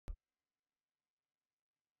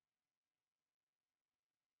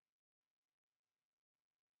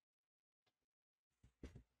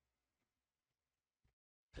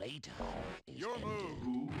Your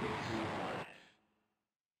move.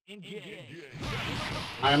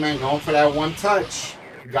 Iron Man going for that one touch.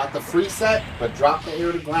 Got the free set, but dropped the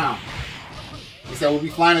air to ground. He said we'll be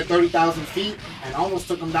flying at 30,000 feet and almost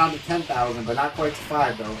took him down to 10,000, but not quite to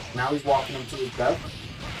 5 though. Now he's walking him to his death.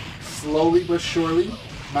 Slowly but surely,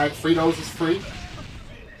 MvC2 is free.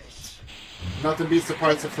 Nothing beats the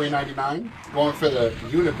price of free 99. Going for the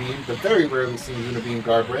Unibeam, the very rarely seen Unibeam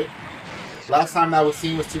guard break. Last time that was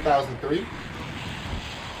seen was 2003.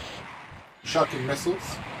 Chucking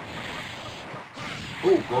missiles.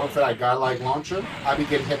 Ooh, going for that godlike launcher. I be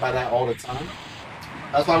getting hit by that all the time.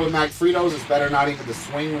 That's why with MvC2 it's better not even to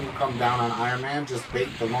swing when you come down on Iron Man. Just bait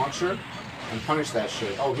the launcher and punish that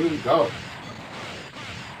shit. Oh, here we go.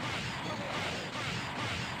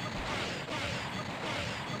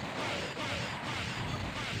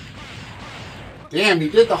 Damn, he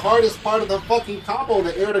did the hardest part of the fucking combo,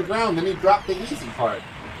 the air to ground, then he dropped the easy part.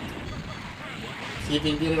 See if he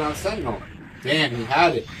can get it on Sentinel. Damn, he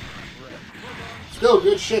had it. Still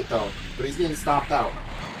good shit though, but he's getting stomped out.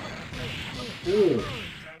 Ooh.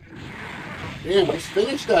 Damn, just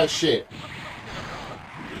finish that shit.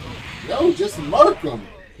 Yo, just murk him.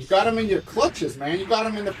 You got him in your clutches, man. You got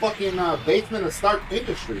him in the fucking basement of Stark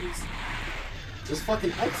Industries. Just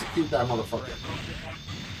fucking execute that motherfucker.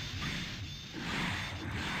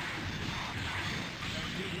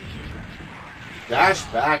 Dash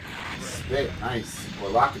back, spit, nice. Or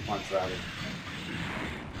rocket punch, rather.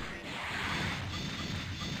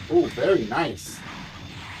 Ooh, very nice.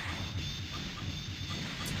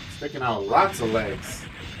 Sticking out lots of legs.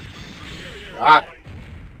 God.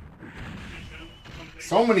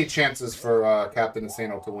 So many chances for Captain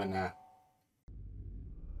Insano to win that.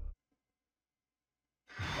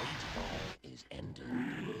 Is ended.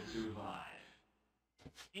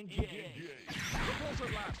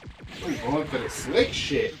 Ooh, going for the slick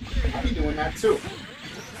shit. I'll be doing that too.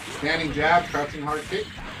 Standing jab, crouching hard kick.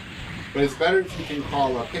 But it's better if you can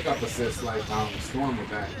call a pickup assist like Storm with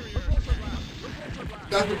that.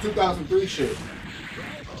 That's the 2003 shit.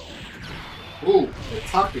 Ooh, the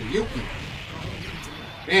Takayuki.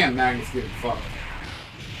 Damn, Magnus getting fucked.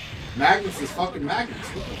 Magnus is fucking Magnus.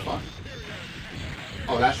 What the fuck?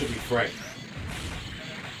 Oh, that should be Frey.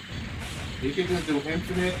 You can just do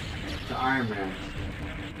infinite to Iron Man.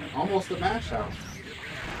 Almost a mash out.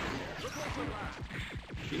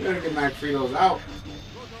 You better get MvC2 out.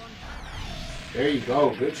 There you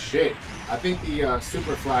go. Good shit. I think the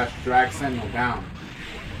Super Flash dragged Sentinel down.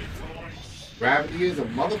 Gravity is a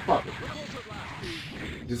motherfucker.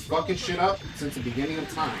 Just fucking shit up since the beginning of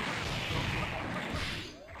time.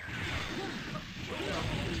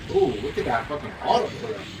 Ooh, look at that fucking auto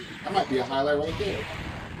player. That might be a highlight right there.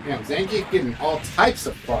 Damn, Zangief getting all types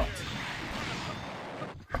of fucked.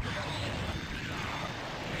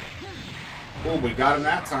 Oh, we got him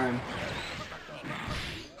that time.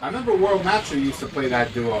 I remember World Matcher used to play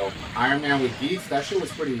that duo. Iron Man with Geese. That shit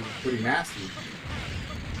was pretty nasty.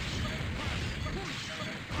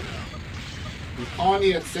 He's calling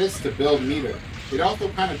the assist to build meter. It also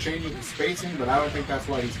kind of changes the spacing, but I don't think that's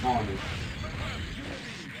why he's calling it.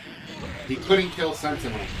 He couldn't kill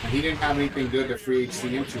Sentinel, and he didn't have anything good to free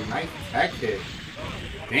HC into. Nice tech hit.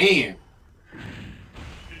 Damn.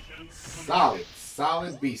 Solid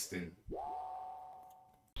beastin'.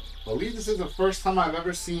 I believe this is the first time I've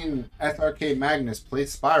ever seen SRK Magnus play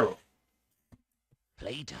Spiral.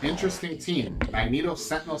 Interesting team. Magneto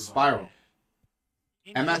Sentinel Spiral.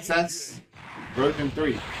 MSS version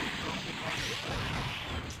 3.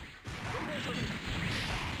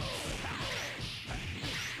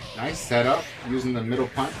 Nice setup using the middle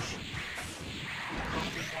punch.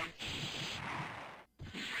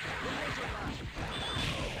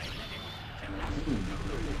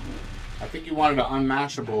 I think you wanted an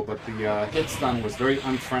unmashable, but the hit stun was very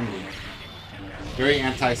unfriendly. Very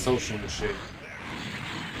antisocial and shit.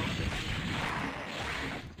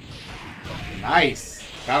 Nice.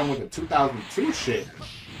 Got him with the 2002 shit.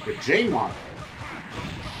 The J-Mark.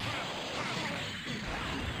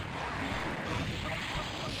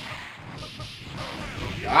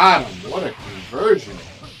 Got him. What a conversion.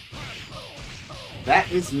 That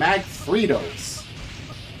is MvC2's.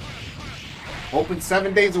 Open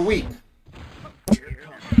 7 days a week.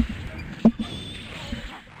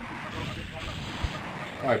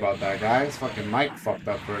 Sorry about that, guys. Fucking mic fucked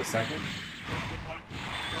up for a second.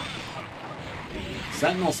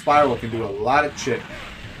 Sentinel Spiral can do a lot of shit.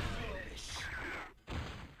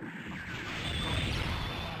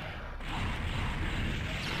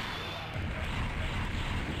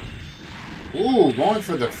 Ooh, going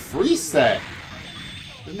for the free set.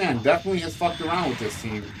 This man definitely has fucked around with this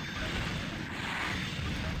team.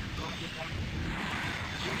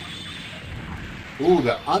 Ooh,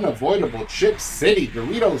 the unavoidable Chip City.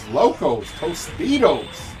 Doritos Locos.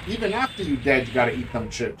 Tostitos. Even after you dead, you gotta eat them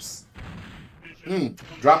chips.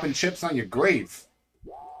 Dropping chips on your grave.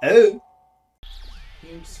 Oh.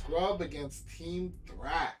 Team Scrub against Team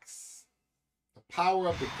Thrax. The power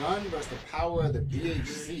of the gun versus the power of the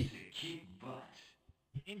DHC.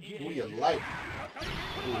 Who you like?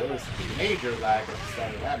 Ooh, there was major lag at the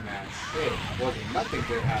start of that match. Shit, wasn't nothing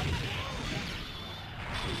good happening.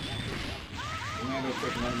 Romneto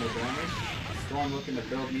taking minimal damage. Storm looking to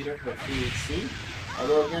build meter for DHC.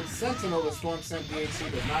 Although against Sentinel, the Storm sent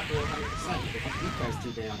DHC does not do 100% because his defense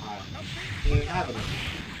too damn high. He ain't having it.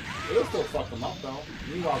 It'll still fuck him up though.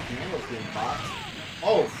 Meanwhile, Commando's getting boxed.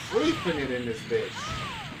 Oh, freaking it in this bitch.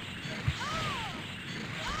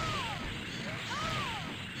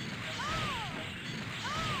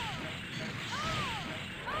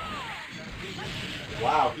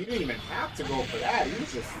 Wow, he didn't even have to go for that. He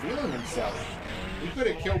was just feeling himself. He could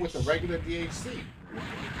have killed with a regular DHC.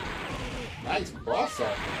 Nice cross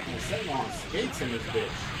up. He's sitting on skates in this bitch.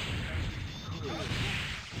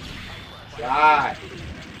 Shot.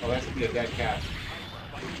 Oh, that should be a dead cat.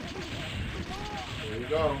 There we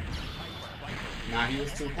go. Nah, he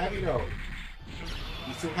was too heavy though.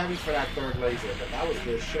 He's too heavy for that third laser, but that was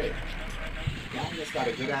good shit. Magnus got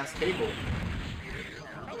a good ass cable.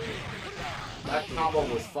 That combo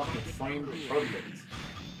was fucking framed perfect.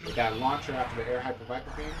 With that launcher after the air hyper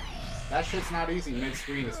viper beam. That shit's not easy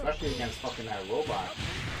mid-screen, especially against fucking that robot.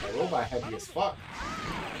 That robot heavy as fuck.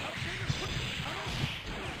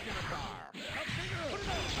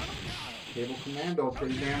 Cable Commando,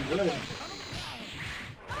 pretty damn good.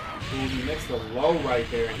 Ooh, he mixed the low right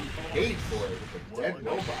there, and he paid for it with a dead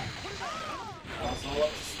robot. That's all up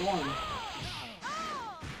to Storm.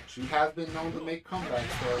 She has been known to make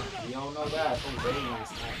comebacks, so we all know that. Oh, very nice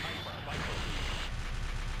time.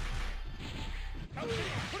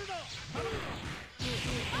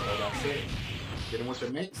 Oh, that's it. Get him with the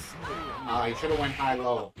mix. He should have went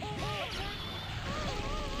high-low.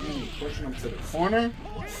 Pushing him to the corner.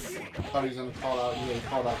 I thought he was going to call out, he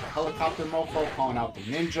called out the helicopter mofo, calling out the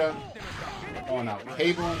ninja, calling out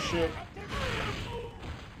cable and shit.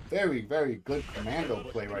 Very, very good commando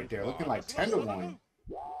play right there. Looking like Tenderloin.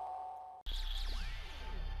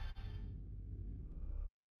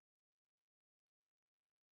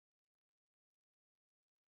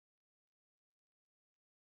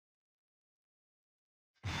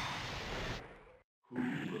 Who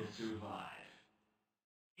will survive?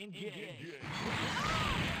 Engage.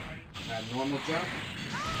 That normal jump.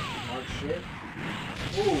 Smart shit.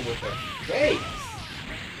 Ooh, with the face.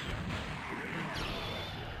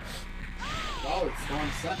 Solid Storm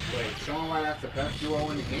set play. Showing why that's the best duo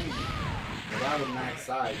in the game. Without a max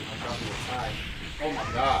side, probably a side. Oh my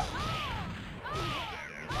god.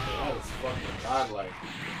 That is fucking godlike.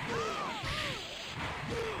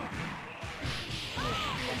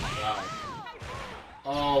 Oh my god.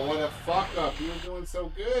 Oh, what a fuck up. He was doing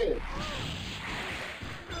so good.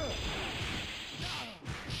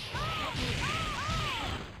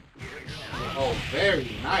 Oh,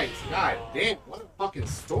 very nice. God damn. What a fucking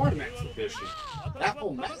Storm exhibition. That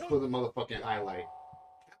whole match was a motherfucking highlight.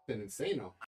 Captain Insano.